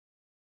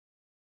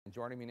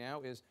Joining me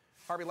now is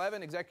Harvey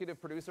Levin, executive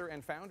producer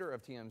and founder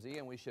of TMZ.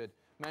 And we should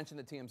mention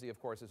that TMZ, of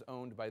course, is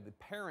owned by the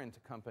parent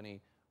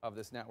company of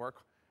this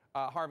network.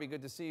 Harvey,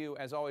 good to see you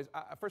as always.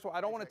 First of all,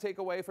 I don't want to take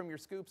away from your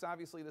scoops.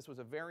 Obviously, this was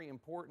a very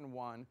important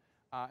one,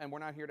 and we're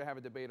not here to have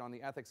a debate on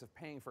the ethics of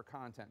paying for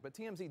content. But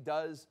TMZ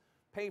does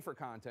pay for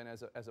content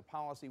as a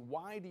policy.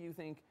 Why do you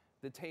think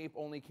the tape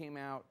only came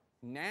out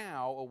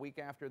now, a week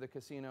after the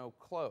casino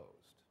closed?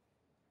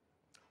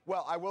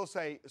 Well, I will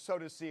say, so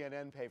does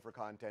CNN pay for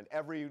content.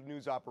 Every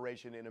news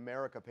operation in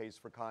America pays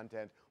for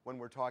content when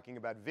we're talking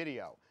about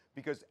video.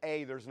 Because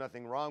A, there's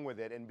nothing wrong with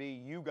it, and B,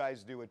 you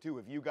guys do it too.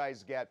 If you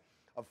guys get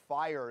a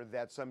fire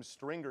that some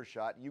stringer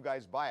shot, you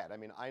guys buy it. I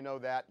mean, I know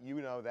that,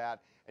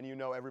 and you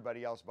know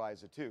everybody else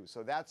buys it too.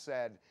 So that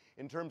said,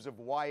 in terms of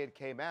why it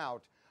came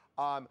out,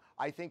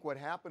 I think what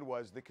happened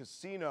was the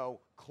casino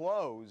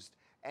closed,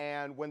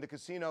 and when the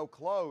casino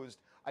closed,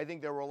 I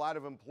think there were a lot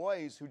of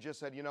employees who just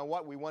said, you know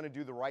what, we want to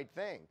do the right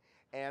thing.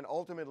 And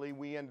ultimately,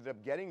 we ended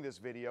up getting this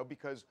video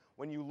because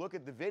when you look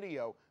at the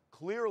video,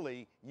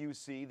 clearly you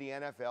see the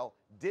NFL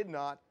did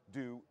not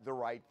do the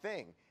right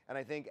thing. And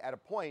I think at a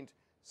point,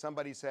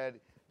 somebody said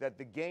that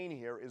the gain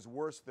here is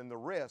worse than the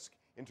risk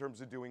in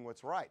terms of doing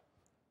what's right.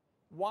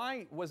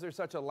 Why was there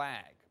such a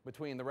lag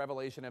between the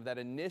revelation of that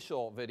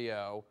initial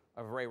video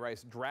of Ray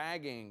Rice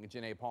dragging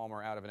Janae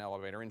Palmer out of an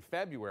elevator in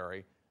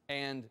February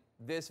and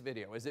this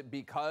video? Is it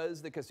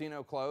because the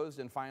casino closed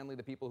and finally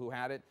the people who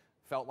had it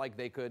felt like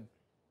they could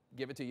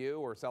give it to you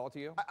or sell it to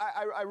you?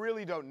 I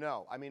really don't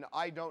know. I mean,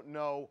 I don't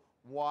know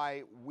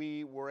why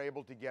we were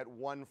able to get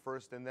one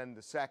first and then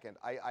the second.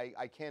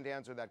 I can't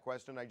answer that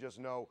question. I just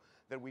know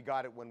that we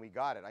got it when we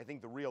got it. I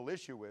think the real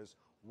issue is,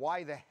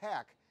 why the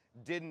heck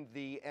didn't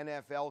the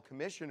NFL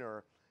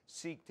commissioner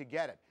seek to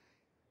get it?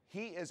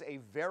 He is a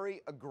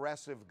very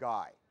aggressive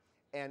guy.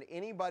 And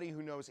anybody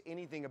who knows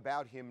anything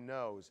about him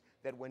knows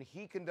that when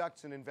he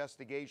conducts an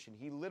investigation,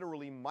 he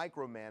literally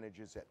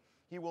micromanages it.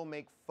 He will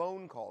make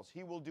phone calls.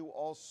 He will do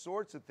all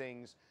sorts of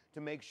things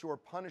to make sure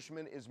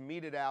punishment is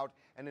meted out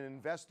and an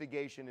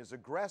investigation is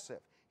aggressive.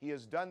 He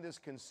has done this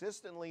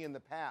consistently in the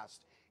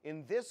past.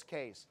 In this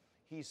case,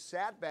 he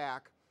sat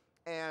back,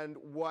 and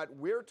what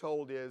we're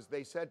told is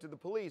they said to the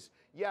police,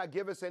 yeah,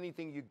 give us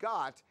anything you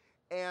got,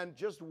 and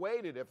just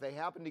waited. If they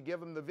happened to give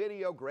them the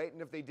video, great,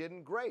 and if they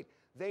didn't, great.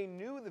 They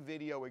knew the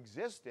video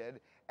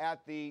existed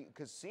at the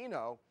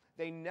casino.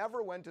 They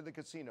never went to the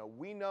casino.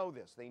 We know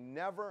this. They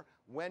never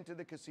went to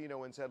the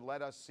casino and said,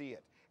 let us see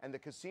it. And the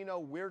casino,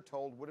 we're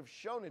told, would have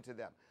shown it to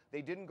them.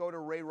 They didn't go to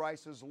Ray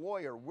Rice's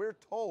lawyer. We're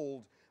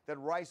told that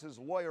Rice's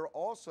lawyer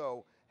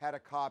also had a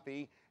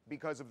copy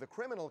because of the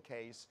criminal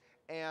case.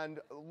 And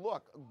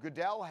look,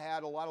 Goodell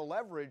had a lot of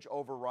leverage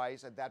over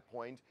Rice at that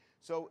point,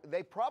 so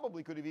they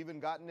probably could have even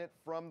gotten it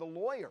from the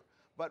lawyer.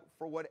 But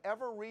for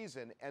whatever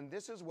reason, and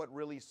this is what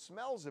really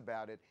smells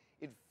about it,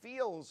 it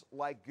feels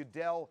like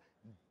Goodell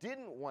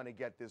didn't want to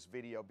get this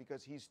video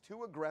because he's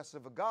too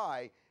aggressive a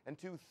guy and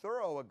too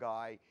thorough a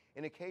guy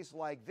in a case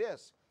like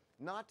this,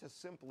 not to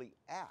simply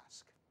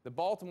ask. The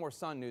Baltimore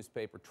Sun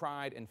newspaper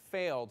tried and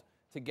failed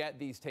to get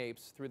these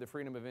tapes through the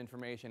Freedom of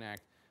Information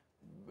Act.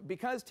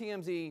 Because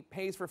TMZ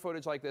pays for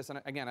footage like this,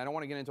 and again, I don't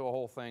want to get into a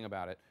whole thing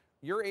about it,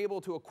 you're able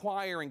to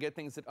acquire and get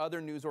things that other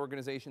news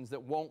organizations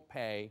that won't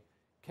pay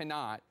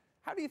cannot.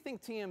 How do you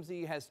think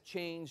TMZ has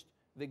changed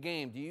the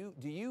game? Do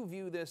you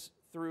view this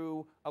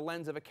through a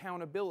lens of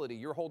accountability?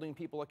 You're holding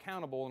people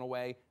accountable in a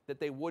way that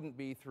they wouldn't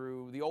be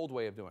through the old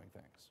way of doing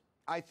things.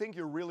 I think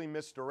you're really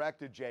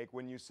misdirected, Jake,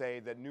 when you say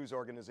that news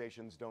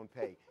organizations don't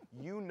pay.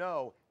 You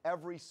know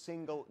every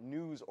single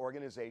news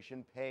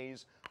organization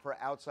pays for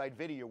outside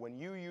video. When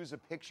you use a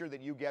picture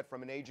that you get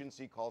from an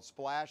agency called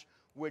Splash,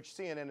 which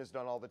CNN has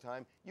done all the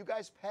time, you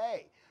guys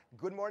pay.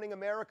 Good Morning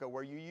America,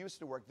 where you used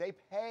to work, they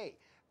pay.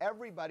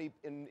 Everybody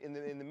in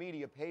the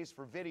media pays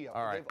for video.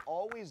 All right. They've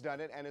always done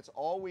it, and it's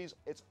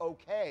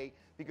okay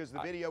because the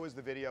video is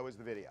the video is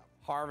the video.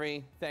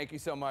 Harvey, thank you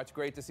so much.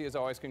 Great to see you as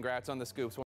always. Congrats on the scoops.